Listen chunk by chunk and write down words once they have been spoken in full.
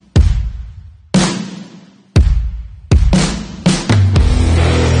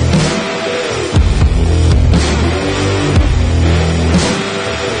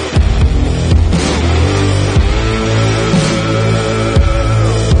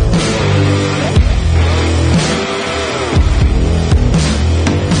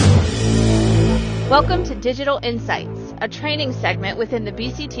Digital Insights, a training segment within the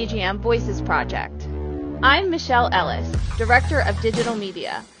BCTGM Voices Project. I'm Michelle Ellis, Director of Digital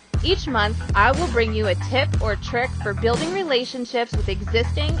Media. Each month, I will bring you a tip or trick for building relationships with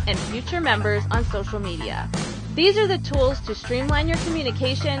existing and future members on social media. These are the tools to streamline your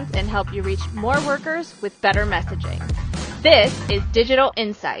communications and help you reach more workers with better messaging. This is Digital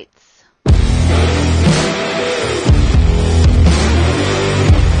Insights.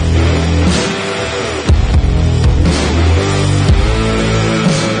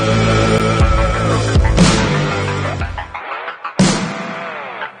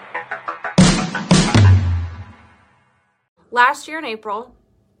 Last year in April,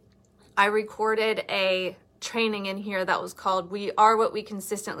 I recorded a training in here that was called We Are What We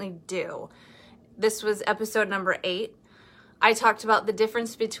Consistently Do. This was episode number 8. I talked about the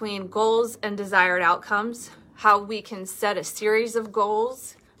difference between goals and desired outcomes, how we can set a series of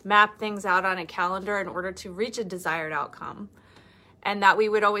goals, map things out on a calendar in order to reach a desired outcome, and that we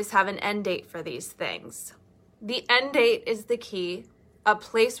would always have an end date for these things. The end date is the key, a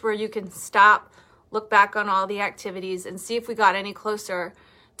place where you can stop, look back on all the activities, and see if we got any closer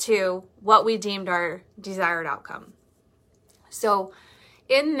to what we deemed our desired outcome. So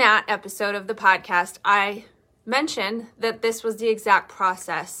in that episode of the podcast, I mentioned that this was the exact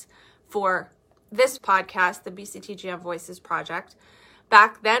process for this podcast, the BCTGM Voices Project.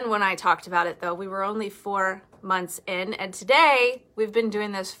 Back then when I talked about it, though, we were only 4 months in, and today we've been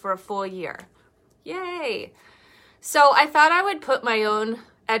doing this for a full year. Yay! So I thought I would put my own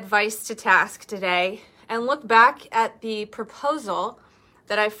advice to task today and look back at the proposal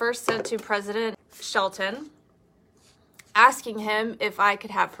that I first sent to President Shelton, asking him if I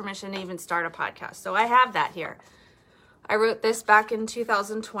could have permission to even start a podcast. So I have that here. I wrote this back in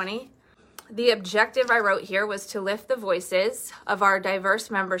 2020. The objective I wrote here was to lift the voices of our diverse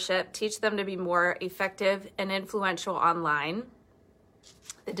membership, teach them to be more effective and influential online.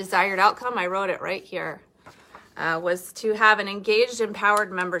 The desired outcome, I wrote it right here, was to have an engaged,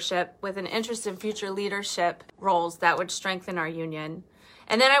 empowered membership with an interest in future leadership roles that would strengthen our union.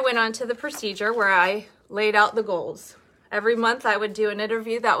 And then I went on to the procedure where I laid out the goals. Every month I would do an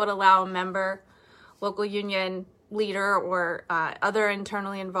interview that would allow a member, local union leader, or other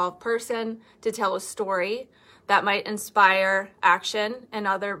internally involved person to tell a story that might inspire action in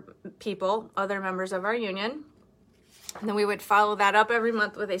other people, other members of our union. And then we would follow that up every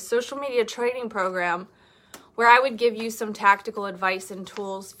month with a social media training program where I would give you some tactical advice and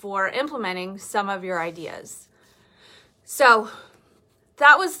tools for implementing some of your ideas. So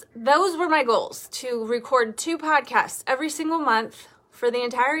those were my goals, to record 2 podcasts every single month for the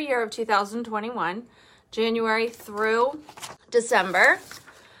entire year of 2021, January through December.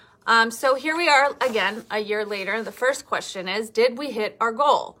 So here we are again, a year later. The first question is, did we hit our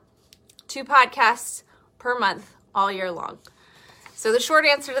goal? 2 podcasts per month all year long. So the short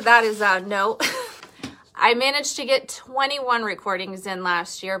answer to that is no. I managed to get 21 recordings in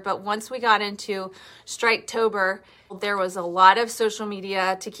last year, but once we got into Striketober, there was a lot of social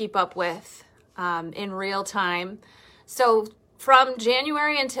media to keep up with in real time. So from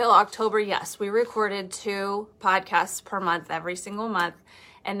January until October, yes, we recorded 2 podcasts per month, every single month.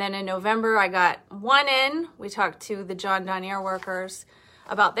 And then in November, I got 1 in. We talked to the John Donier workers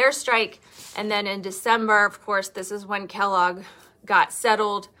about their strike. And then in December, of course, this is when Kellogg got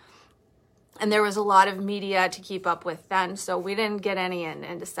settled. And there was a lot of media to keep up with then, so we didn't get any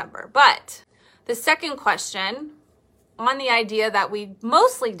in December. But the second question, on the idea that we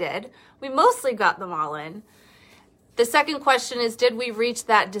mostly got them all in. The second question is, did we reach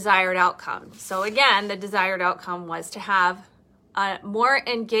that desired outcome? So again, the desired outcome was to have a more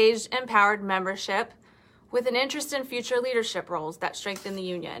engaged, empowered membership with an interest in future leadership roles that strengthen the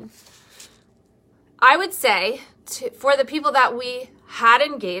union. I would say for the people that we had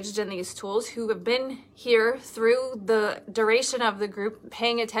engaged in these tools, who have been here through the duration of the group,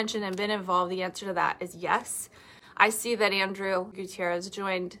 paying attention and been involved, the answer to that is yes. I see that Andrew Gutierrez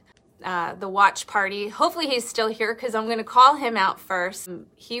joined the watch party. Hopefully he's still here, because I'm going to call him out first.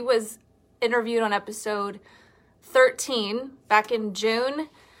 He was interviewed on episode 13 back in June.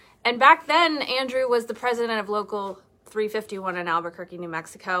 And back then, Andrew was the president of Local 351 in Albuquerque, New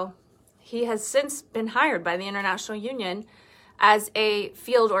Mexico. He has since been hired by the International Union as a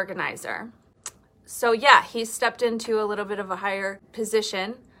field organizer. So yeah, he stepped into a little bit of a higher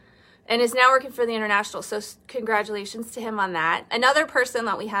position and is now working for the International. So congratulations to him on that. Another person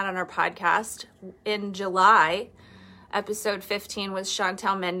that we had on our podcast in July, episode 15, was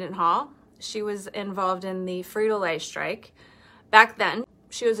Chantel Mendenhall. She was involved in the Frito-Lay strike. Back then,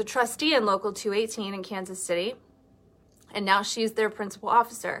 she was a trustee in Local 218 in Kansas City, and now she's their principal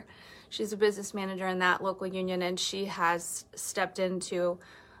officer. She's a business manager in that local union, and she has stepped into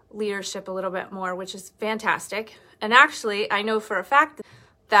leadership a little bit more, which is fantastic. And actually, I know for a fact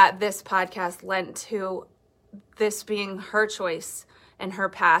that this podcast lent to this being her choice and her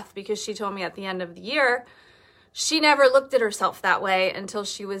path, because she told me at the end of the year, she never looked at herself that way until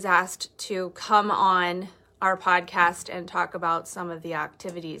she was asked to come on our podcast and talk about some of the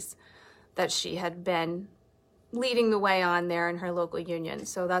activities that she had been leading the way on there in her local union.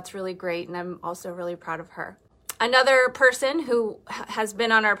 So that's really great, and I'm also really proud of her. Another person who has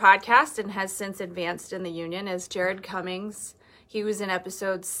been on our podcast and has since advanced in the union is Jared Cummings. He was in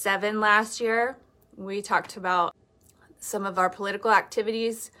episode 7 last year. We talked about some of our political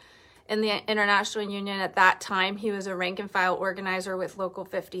activities in the International Union. At that time, he was a rank and file organizer with Local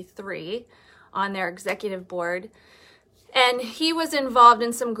 53 on their executive board. And he was involved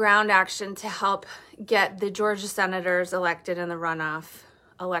in some ground action to help get the Georgia senators elected in the runoff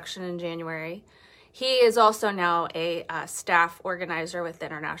election in January. He is also now a staff organizer with the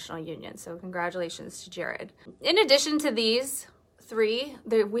International Union. So congratulations to Jared. In addition to these three,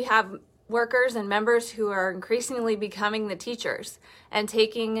 we have workers and members who are increasingly becoming the teachers and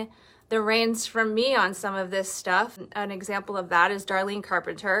taking the reins from me on some of this stuff. An example of that is Darlene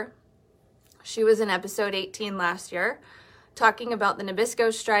Carpenter. She was in episode 18 last year, talking about the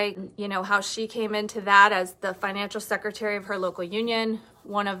Nabisco strike, how she came into that as the financial secretary of her local union,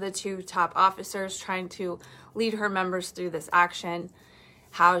 one of the 2 top officers trying to lead her members through this action,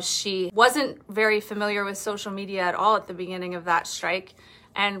 how she wasn't very familiar with social media at all at the beginning of that strike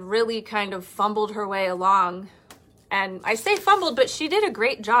and really kind of fumbled her way along. And I say fumbled, but she did a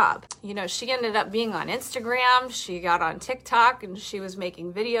great job. She ended up being on Instagram, she got on TikTok, and she was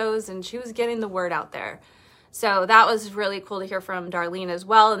making videos, and she was getting the word out there. So that was really cool to hear from Darlene as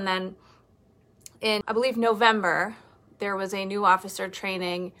well. And then in, I believe, November, there was a new officer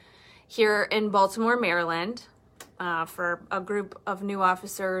training here in Baltimore, Maryland, for a group of new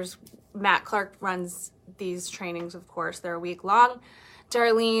officers. Matt Clark runs these trainings, of course. They're a week long.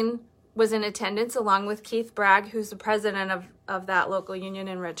 Darlene was in attendance along with Keith Bragg, who's the president of that local union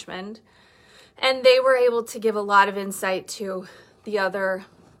in Richmond. And they were able to give a lot of insight to the other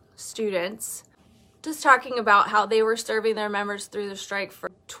students, just talking about how they were serving their members through the strike for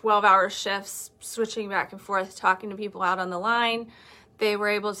 12-hour shifts, switching back and forth, talking to people out on the line. They were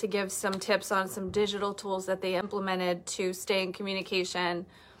able to give some tips on some digital tools that they implemented to stay in communication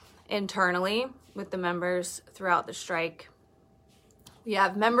internally with the members throughout the strike. We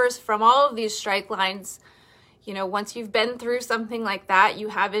have members from all of these strike lines. Once you've been through something like that, you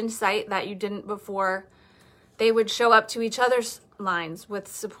have insight that you didn't before. They would show up to each other's lines with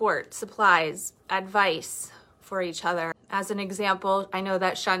support, supplies, advice for each other. As an example, I know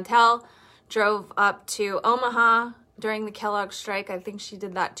that Chantel drove up to Omaha during the Kellogg strike. I think she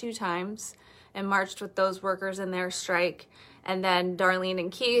did that 2 times and marched with those workers in their strike. And then Darlene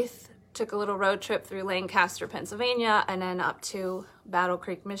and Keith took a little road trip through Lancaster, Pennsylvania, and then up to Battle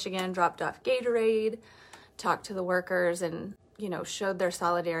Creek, Michigan, dropped off Gatorade, talked to the workers, and, showed their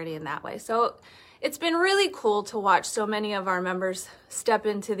solidarity in that way. So it's been really cool to watch so many of our members step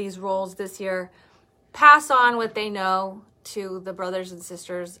into these roles this year, pass on what they know to the brothers and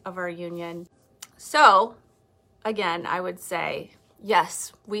sisters of our union. So, again, I would say,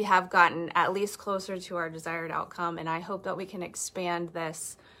 yes, we have gotten at least closer to our desired outcome, and I hope that we can expand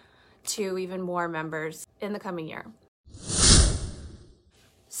this to even more members in the coming year.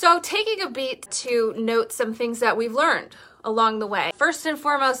 So taking a beat to note some things that we've learned along the way. First and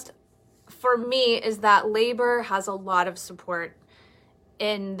foremost, for me, is that labor has a lot of support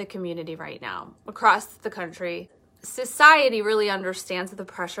in the community right now, across the country. Society really understands the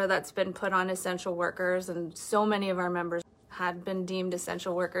pressure that's been put on essential workers, and so many of our members had been deemed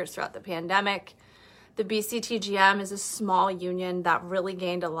essential workers throughout the pandemic. The BCTGM is a small union that really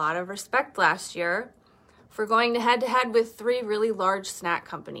gained a lot of respect last year for going head-to-head with 3 really large snack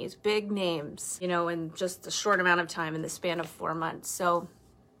companies, big names, in just a short amount of time in the span of 4 months. So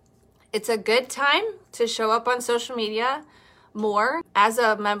it's a good time to show up on social media more as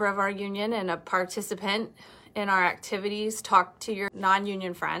a member of our union and a participant in our activities. Talk to your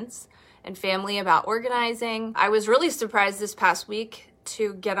non-union friends and family about organizing. I was really surprised this past week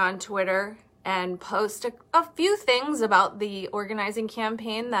to get on Twitter and post a few things about the organizing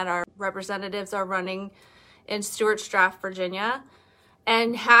campaign that our representatives are running in Stuarts Draft, Virginia,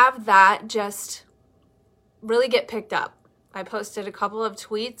 and have that just really get picked up. I posted a couple of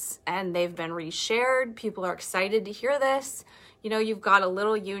tweets and they've been reshared. People are excited to hear this. You've got a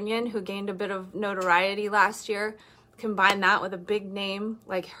little union who gained a bit of notoriety last year. Combine that with a big name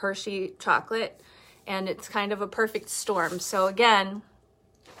like Hershey Chocolate, and it's kind of a perfect storm. So again,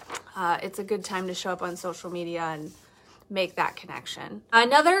 it's a good time to show up on social media and make that connection.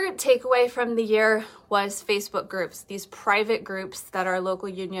 Another takeaway from the year was Facebook groups, these private groups that our local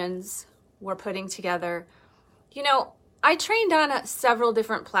unions were putting together. You know, I trained on several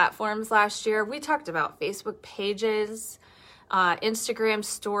different platforms last year. We talked about Facebook pages, Instagram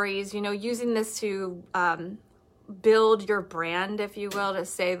stories, you know, using this to build your brand, if you will, to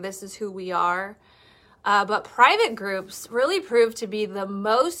say this is who we are. But private groups really proved to be the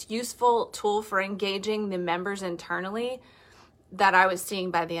most useful tool for engaging the members internally that I was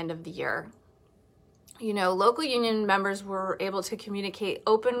seeing by the end of the year. You know, local union members were able to communicate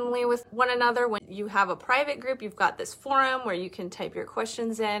openly with one another. When you have a private group, you've got this forum where you can type your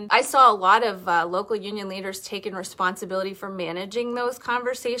questions in. I saw a lot of local union leaders taking responsibility for managing those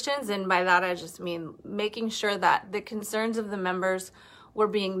conversations. And by that, I just mean making sure that the concerns of the members were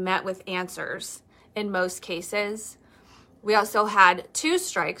being met with answers in most cases. We also had 2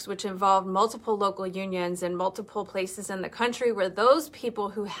 strikes, which involved multiple local unions in multiple places in the country, where those people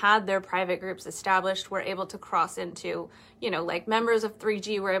who had their private groups established were able to cross into, you know, like members of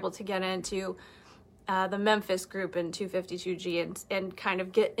 3G were able to get into the Memphis group and 252G and kind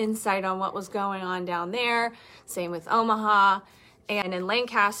of get insight on what was going on down there. Same with Omaha and in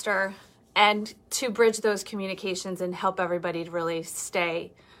Lancaster, and to bridge those communications and help everybody to really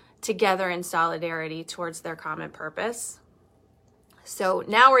stay together in solidarity towards their common purpose. So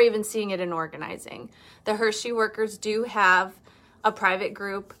now we're even seeing it in organizing. The Hershey workers do have a private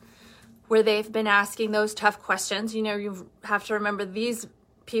group where they've been asking those tough questions. You know, you have to remember these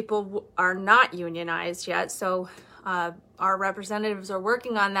people are not unionized yet. So our representatives are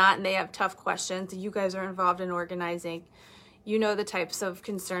working on that, and they have tough questions. You guys are involved in organizing. You know the types of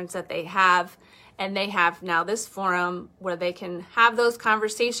concerns that they have. And they have now this forum where they can have those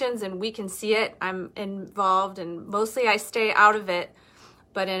conversations and we can see it. I'm involved, and mostly I stay out of it.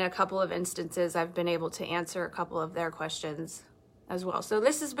 But in a couple of instances, I've been able to answer a couple of their questions as well. So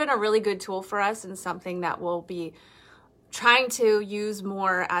this has been a really good tool for us, and something that we'll be trying to use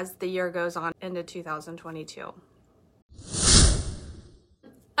more as the year goes on into 2022.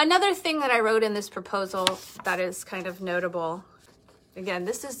 Another thing that I wrote in this proposal that is kind of notable, again,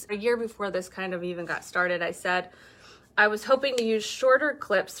 this is a year before this kind of even got started. I said I was hoping to use shorter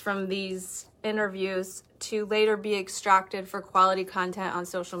clips from these interviews to later be extracted for quality content on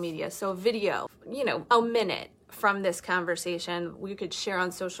social media. So video, you know, a minute from this conversation, we could share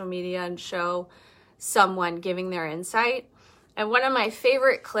on social media and show someone giving their insight. And one of my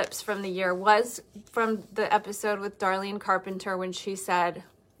favorite clips from the year was from the episode with Darlene Carpenter, when she said,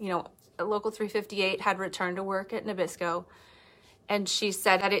 you know, Local 358 had returned to work at Nabisco. And she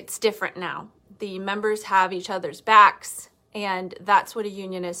said that it's different now. The members have each other's backs, and that's what a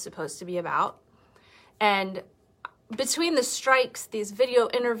union is supposed to be about. And between the strikes, these video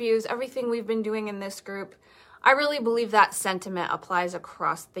interviews, everything we've been doing in this group, I really believe that sentiment applies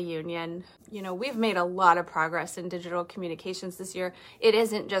across the union. You know, we've made a lot of progress in digital communications this year. It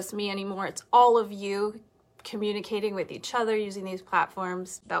isn't just me anymore. It's all of you communicating with each other using these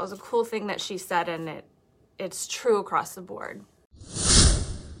platforms. That was a cool thing that she said, and it's true across the board.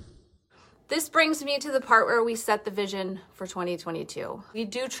 This brings me to the part where we set the vision for 2022. We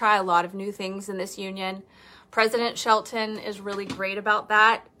do try a lot of new things in this union. President Shelton is really great about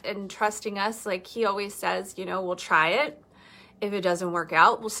that and trusting us. Like he always says, you know, we'll try it. If it doesn't work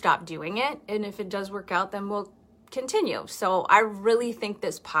out, we'll stop doing it. And if it does work out, then we'll continue. So I really think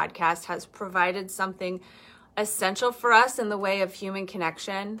this podcast has provided something essential for us in the way of human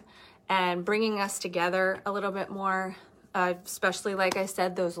connection and bringing us together a little bit more. Especially, like I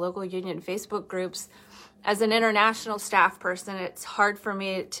said, those local union Facebook groups. As an international staff person, it's hard for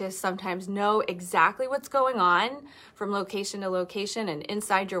me to sometimes know exactly what's going on from location to location and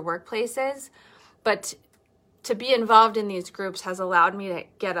inside your workplaces. But to be involved in these groups has allowed me to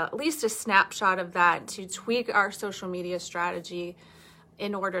get at least a snapshot of that, to tweak our social media strategy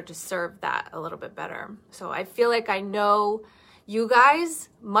in order to serve that a little bit better. So I feel like I know you guys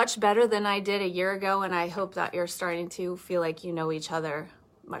much better than I did a year ago, and I hope that you're starting to feel like you know each other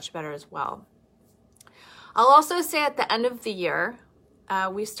much better as well. I'll also say at the end of the year,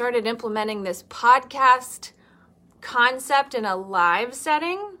 we started implementing this podcast concept in a live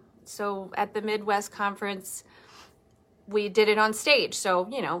setting. So at the Midwest Conference, we did it on stage. So,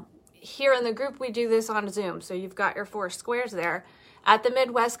 you know, here in the group, we do this on Zoom. So you've got your 4 squares there. At the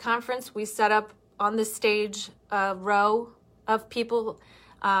Midwest Conference, we set up on the stage a row of people,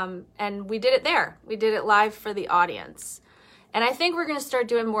 and we did it there. We did it live for the audience. And I think we're going to start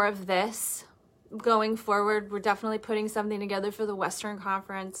doing more of this going forward. We're definitely putting something together for the Western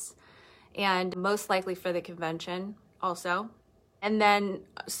Conference and most likely for the convention also. And then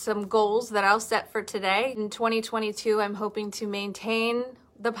some goals that I'll set for today. In 2022, I'm hoping to maintain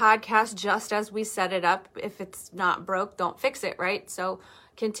the podcast just as we set it up. If it's not broke, don't fix it, right? So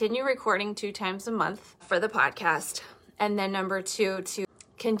continue recording 2 times a month for the podcast. And then number 2, to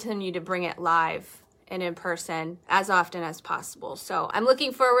continue to bring it live and in person as often as possible. So I'm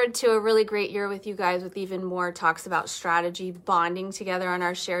looking forward to a really great year with you guys, with even more talks about strategy, bonding together on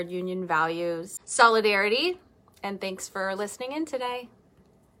our shared union values, solidarity. And thanks for listening in today.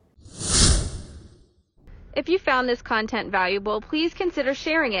 If you found this content valuable, please consider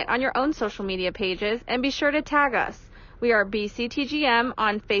sharing it on your own social media pages and be sure to tag us. We are BCTGM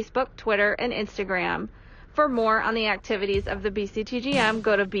on Facebook, Twitter, and Instagram. For more on the activities of the BCTGM,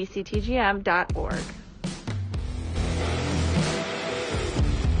 go to bctgm.org.